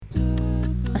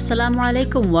Assalamu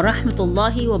alaikum wa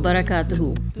rahmatullahi wa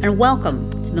barakatuhu, and welcome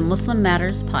to the Muslim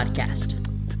Matters podcast.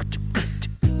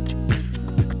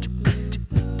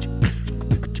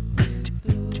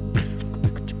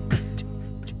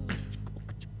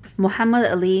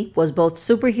 Muhammad Ali was both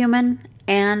superhuman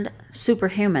and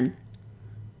superhuman.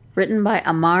 Written by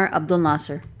Ammar Abdul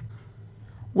Nasser.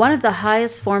 One of the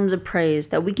highest forms of praise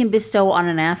that we can bestow on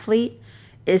an athlete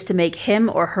is to make him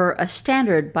or her a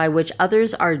standard by which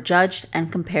others are judged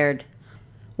and compared.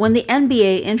 When the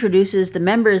NBA introduces the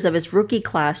members of its rookie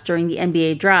class during the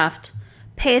NBA draft,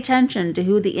 pay attention to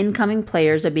who the incoming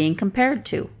players are being compared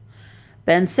to.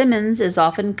 Ben Simmons is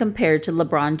often compared to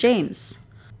LeBron James.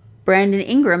 Brandon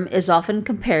Ingram is often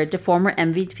compared to former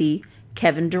MVP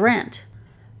Kevin Durant.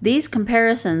 These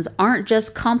comparisons aren't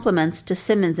just compliments to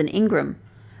Simmons and Ingram.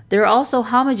 There are also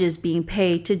homages being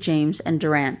paid to James and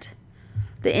Durant.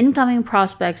 The incoming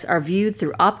prospects are viewed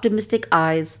through optimistic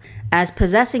eyes as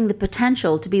possessing the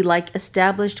potential to be like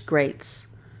established greats.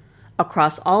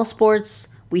 Across all sports,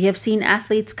 we have seen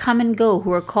athletes come and go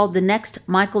who are called the next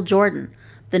Michael Jordan,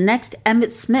 the next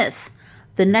Emmitt Smith,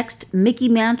 the next Mickey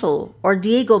Mantle, or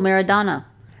Diego Maradona.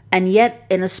 And yet,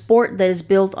 in a sport that is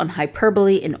built on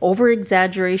hyperbole and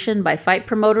over-exaggeration by fight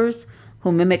promoters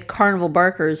who mimic carnival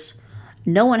barkers,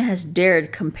 no one has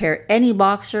dared compare any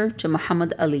boxer to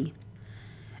Muhammad Ali.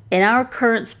 In our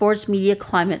current sports media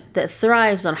climate that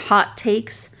thrives on hot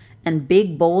takes and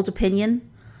big, bold opinion,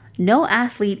 no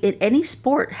athlete in any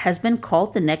sport has been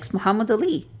called the next Muhammad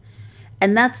Ali.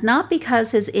 And that's not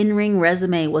because his in-ring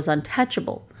resume was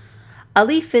untouchable.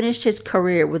 Ali finished his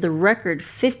career with a record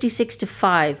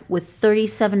 56-5 with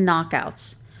 37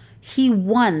 knockouts. He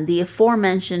won the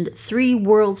aforementioned 3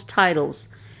 world titles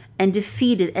and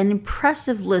defeated an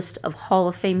impressive list of Hall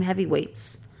of Fame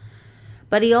heavyweights.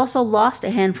 But he also lost a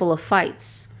handful of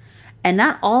fights, and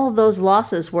not all of those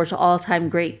losses were to all-time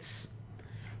greats.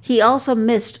 He also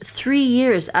missed 3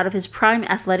 years out of his prime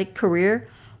athletic career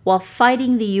while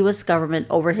fighting the U.S. government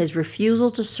over his refusal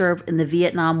to serve in the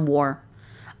Vietnam War.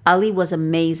 Ali was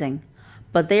amazing,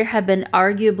 but there have been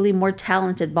arguably more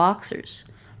talented boxers.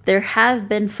 There have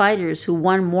been fighters who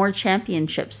won more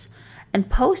championships and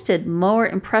posted more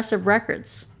impressive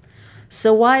records.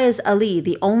 So why is Ali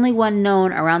the only one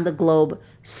known around the globe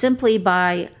simply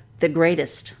by the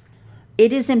greatest?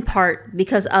 It is in part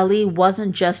because Ali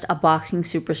wasn't just a boxing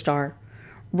superstar.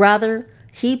 Rather,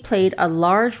 he played a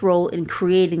large role in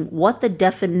creating what the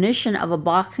definition of a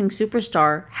boxing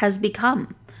superstar has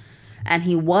become. And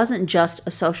he wasn't just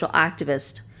a social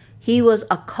activist. He was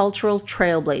a cultural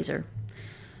trailblazer.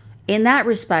 In that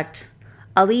respect,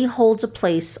 Ali holds a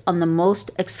place on the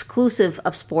most exclusive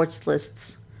of sports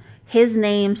lists. His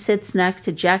name sits next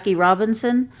to Jackie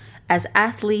Robinson as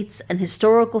athletes and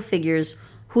historical figures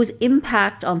whose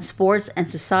impact on sports and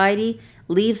society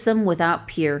leaves them without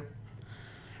peer.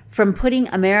 From putting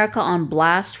America on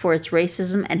blast for its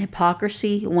racism and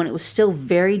hypocrisy when it was still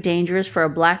very dangerous for a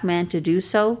black man to do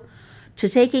so, to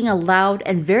taking a loud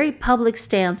and very public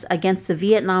stance against the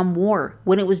Vietnam War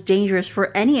when it was dangerous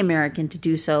for any American to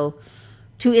do so,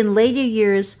 to in later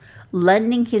years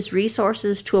lending his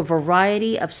resources to a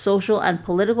variety of social and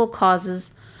political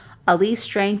causes, Ali's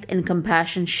strength and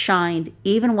compassion shined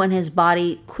even when his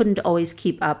body couldn't always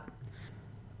keep up.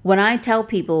 When I tell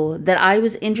people that I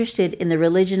was interested in the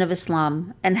religion of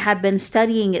Islam and have been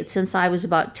studying it since I was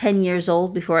about 10 years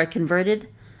old before I converted,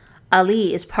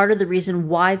 Ali is part of the reason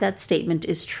why that statement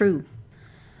is true.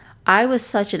 I was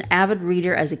such an avid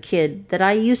reader as a kid that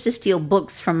I used to steal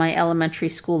books from my elementary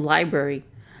school library.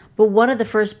 But one of the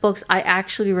first books I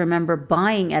actually remember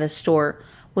buying at a store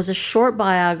was a short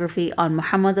biography on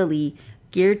Muhammad Ali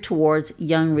geared towards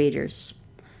young readers.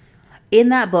 In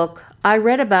that book, I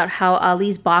read about how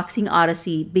Ali's boxing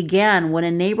odyssey began when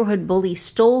a neighborhood bully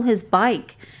stole his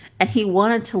bike and he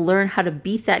wanted to learn how to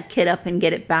beat that kid up and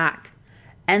get it back.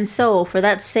 And so, for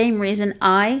that same reason,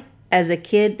 I, as a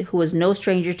kid who was no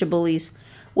stranger to bullies,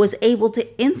 was able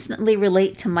to instantly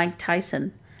relate to Mike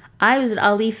Tyson. I was an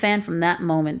Ali fan from that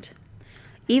moment.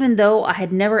 Even though I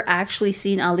had never actually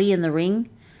seen Ali in the ring,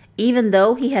 even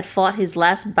though he had fought his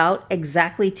last bout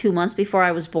exactly 2 months before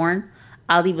I was born,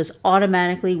 Ali was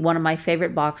automatically one of my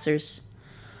favorite boxers.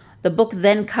 The book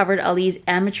then covered Ali's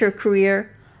amateur career,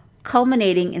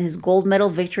 culminating in his gold medal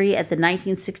victory at the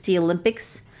 1960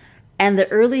 Olympics, and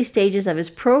the early stages of his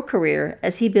pro career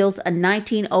as he built a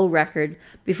 19-0 record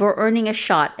before earning a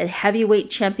shot at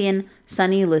heavyweight champion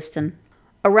Sonny Liston.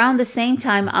 Around the same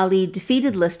time Ali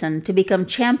defeated Liston to become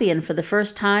champion for the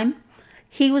first time,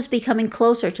 he was becoming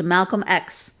closer to Malcolm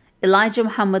X, Elijah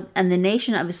Muhammad, and the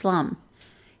Nation of Islam.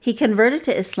 He converted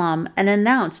to Islam and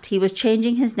announced he was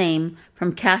changing his name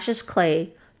from Cassius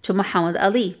Clay to Muhammad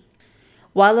Ali.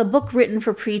 While a book written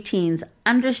for preteens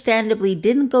understandably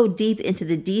didn't go deep into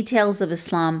the details of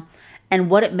Islam and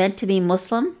what it meant to be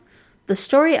Muslim, the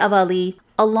story of Ali,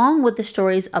 along with the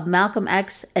stories of Malcolm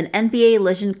X and NBA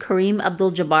legend Kareem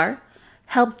Abdul-Jabbar,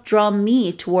 helped draw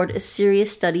me toward a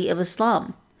serious study of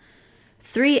Islam.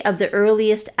 3 of the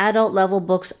earliest adult-level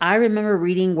books I remember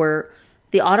reading were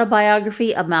the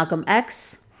autobiography of Malcolm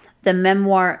X, the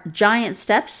memoir Giant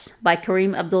Steps by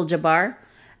Kareem Abdul-Jabbar,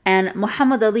 and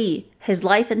Muhammad Ali, His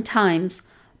Life and Times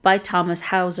by Thomas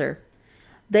Hauser.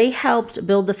 They helped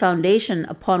build the foundation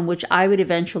upon which I would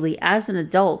eventually, as an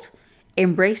adult,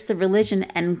 embrace the religion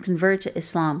and convert to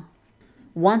Islam.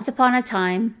 Once upon a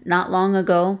time, not long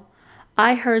ago,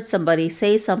 I heard somebody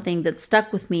say something that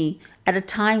stuck with me at a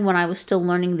time when I was still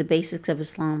learning the basics of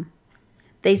Islam.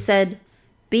 They said,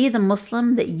 "Be the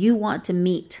Muslim that you want to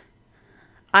meet."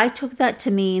 I took that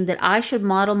to mean that I should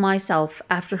model myself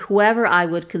after whoever I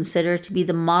would consider to be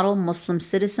the model Muslim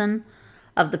citizen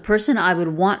of the person I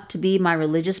would want to be my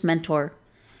religious mentor.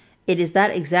 It is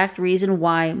that exact reason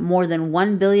why more than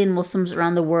 1 billion Muslims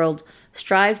around the world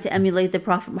strive to emulate the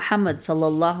Prophet Muhammad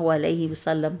sallallahu alaihi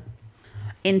wasallam.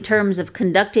 In terms of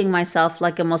conducting myself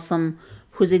like a Muslim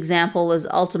whose example is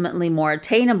ultimately more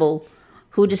attainable,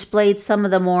 who displayed some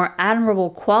of the more admirable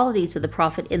qualities of the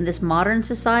Prophet in this modern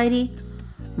society,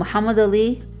 Muhammad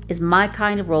Ali is my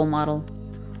kind of role model.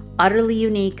 Utterly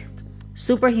unique,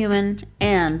 superhuman,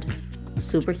 and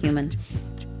superhuman.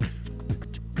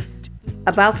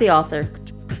 About the author.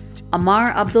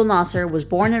 Ammar Abdul Nasser was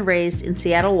born and raised in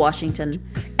Seattle, Washington,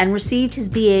 and received his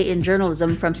BA in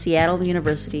journalism from Seattle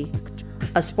University.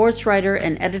 A sports writer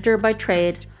and editor by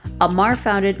trade, Ammar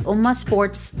founded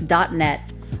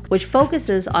ummasports.net, which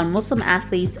focuses on Muslim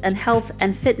athletes and health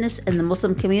and fitness in the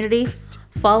Muslim community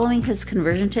following his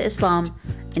conversion to Islam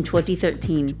in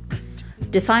 2013.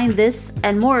 To find this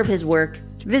and more of his work,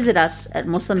 visit us at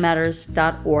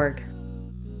muslimmatters.org.